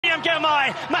Biniam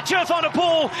Girmay, Mathieu van der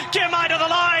Poel, Girmay to the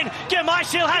line, Girmay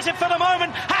still has it for the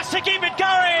moment, has to keep it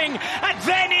going, and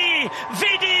Veni,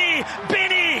 Vidi,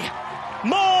 Bini,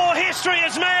 more history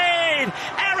is made,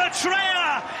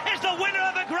 Eritrea is the winner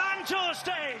of the Grand Tour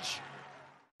stage.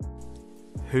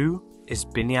 Who is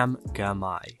Biniam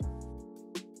Girmay?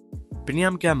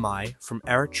 Biniam Girmay from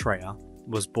Eritrea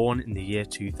was born in the year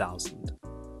 2000,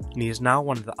 and he is now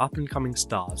one of the up-and-coming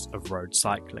stars of road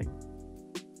cycling.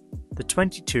 The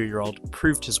 22-year-old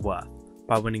proved his worth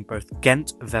by winning both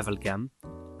Ghent-Wevelgem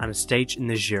and a stage in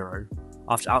the Giro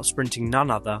after outsprinting none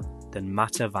other than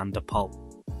Mathieu van der Poel.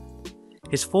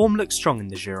 His form looked strong in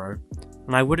the Giro,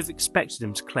 and I would have expected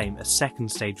him to claim a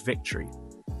second stage victory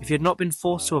if he had not been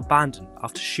forced to abandon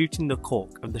after shooting the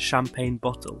cork of the champagne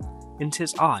bottle into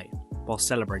his eye while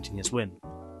celebrating his win.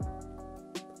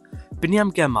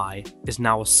 Biniam Girmay is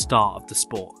now a star of the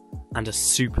sport and a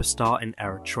superstar in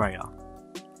Eritrea.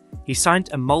 He signed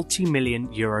a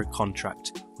multi-million euro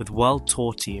contract with World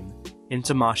Tour team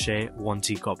Intermarché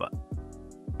Wanty Gobert,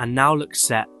 and now looks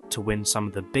set to win some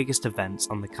of the biggest events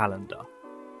on the calendar.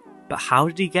 But how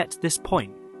did he get to this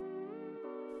point?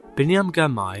 Biniam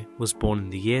Girmay was born in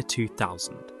the year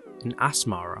 2000 in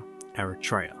Asmara,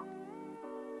 Eritrea.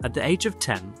 At the age of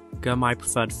 10, Girmay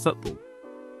preferred football,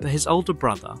 but his older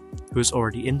brother, who was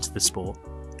already into the sport,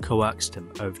 coaxed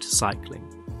him over to cycling,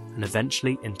 and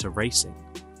eventually into racing.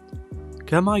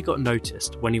 Girmay got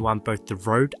noticed when he won both the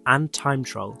road and time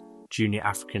trial Junior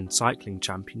African Cycling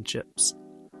Championships.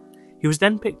 He was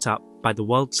then picked up by the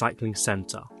World Cycling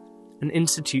Centre, an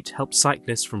institute to help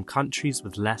cyclists from countries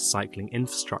with less cycling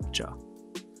infrastructure.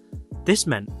 This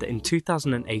meant that in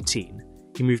 2018,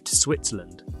 he moved to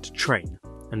Switzerland to train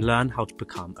and learn how to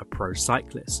become a pro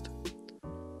cyclist.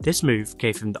 This move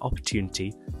gave him the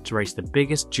opportunity to race the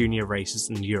biggest junior races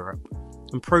in Europe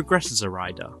and progress as a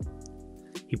rider.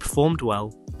 He performed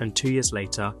well, and 2 years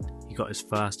later, he got his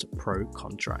first pro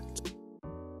contract.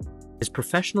 His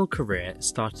professional career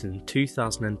started in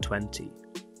 2020,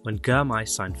 when Girmay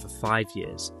signed for 5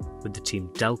 years with the team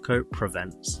Delco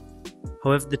Provence.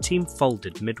 However, the team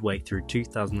folded midway through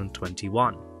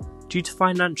 2021 due to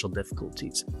financial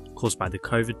difficulties caused by the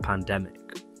COVID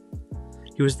pandemic.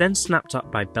 He was then snapped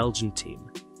up by Belgian team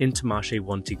Intermarché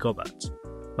Wanty Gobert,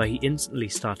 where he instantly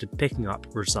started picking up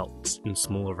results in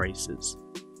smaller races.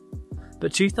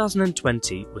 But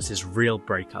 2020 was his real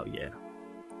breakout year.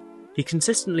 He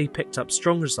consistently picked up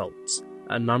strong results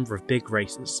at a number of big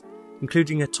races,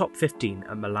 including a top 15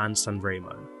 at Milan-San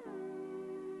Remo.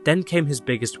 Then came his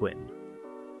biggest win.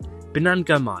 Biniam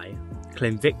Girmay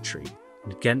claimed victory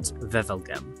in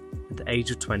Ghent-Wevelgem at the age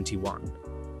of 21.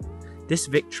 This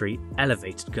victory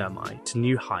elevated Girmay to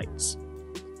new heights.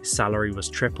 His salary was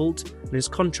tripled and his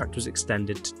contract was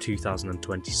extended to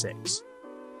 2026.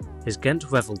 His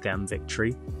Ghent-Wevelgem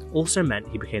victory also meant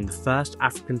he became the first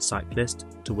African cyclist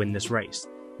to win this race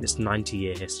in its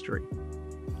 90-year history.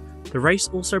 The race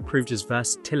also proved his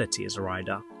versatility as a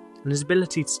rider and his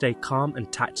ability to stay calm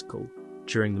and tactical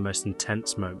during the most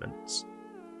intense moments.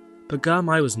 But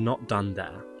Girmay was not done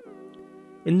there.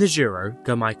 In the Giro,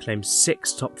 Girmay claimed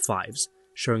 6 top 5s,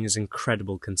 showing his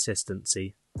incredible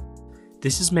consistency.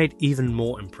 This is made even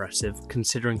more impressive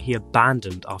considering he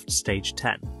abandoned after stage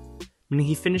 10, meaning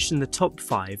he finished in the top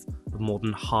 5 of more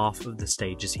than half of the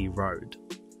stages he rode.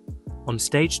 On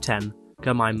stage 10,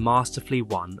 Girmay masterfully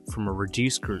won from a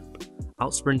reduced group,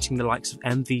 outsprinting the likes of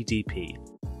MVDP.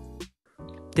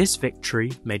 This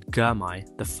victory made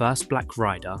Girmay the first black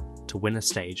rider to win a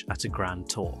stage at a Grand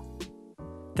Tour.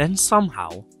 Then somehow,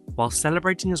 while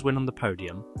celebrating his win on the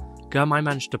podium, Girmay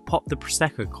managed to pop the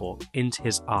Prosecco cork into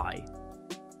his eye.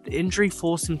 The injury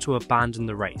forced him to abandon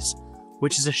the race,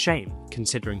 which is a shame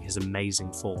considering his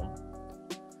amazing form.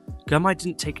 Girmay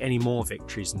didn't take any more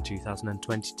victories in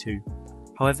 2022,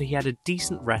 however he had a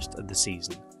decent rest of the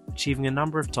season, achieving a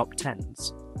number of top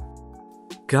 10s.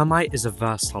 Girmay is a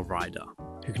versatile rider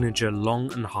who can endure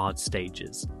long and hard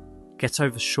stages, get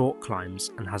over short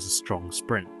climbs and has a strong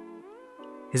sprint.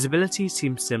 His abilities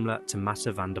seem similar to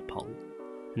Mathieu van der Poel,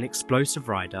 an explosive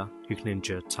rider who can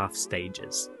endure tough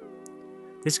stages.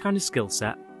 This kind of skill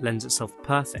set lends itself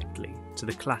perfectly to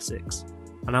the classics,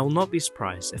 and I will not be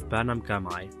surprised if Biniam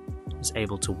Girmay is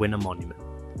able to win a monument,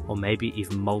 or maybe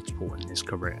even multiple in his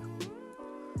career.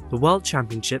 The World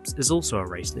Championships is also a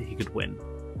race that he could win.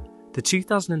 The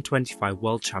 2025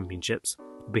 World Championships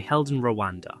will be held in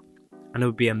Rwanda, and it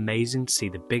would be amazing to see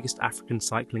the biggest African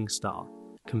cycling star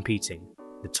competing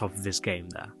at the top of his game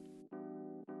there.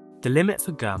 The limit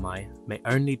for Girmay may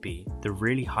only be the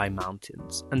really high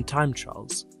mountains and time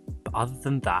trials, but other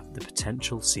than that, the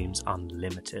potential seems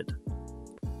unlimited.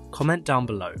 Comment down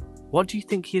below, what do you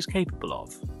think he is capable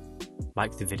of?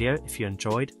 Like the video if you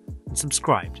enjoyed, and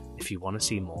subscribe if you want to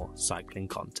see more cycling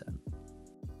content.